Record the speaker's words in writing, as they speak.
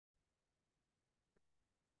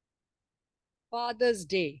Father's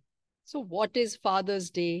Day. So, what is Father's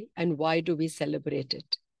Day and why do we celebrate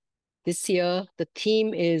it? This year, the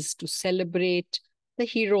theme is to celebrate the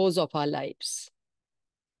heroes of our lives.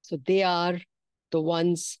 So, they are the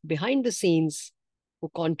ones behind the scenes who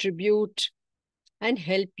contribute and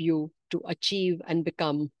help you to achieve and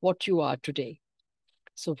become what you are today.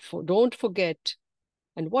 So, don't forget.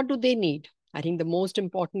 And what do they need? I think the most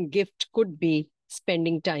important gift could be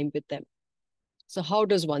spending time with them. So, how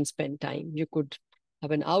does one spend time? You could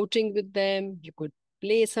have an outing with them, you could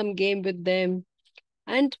play some game with them,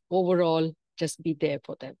 and overall, just be there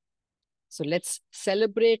for them. So, let's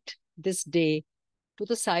celebrate this day to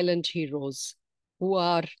the silent heroes who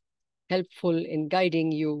are helpful in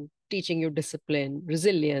guiding you, teaching you discipline,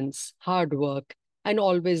 resilience, hard work, and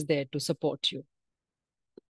always there to support you.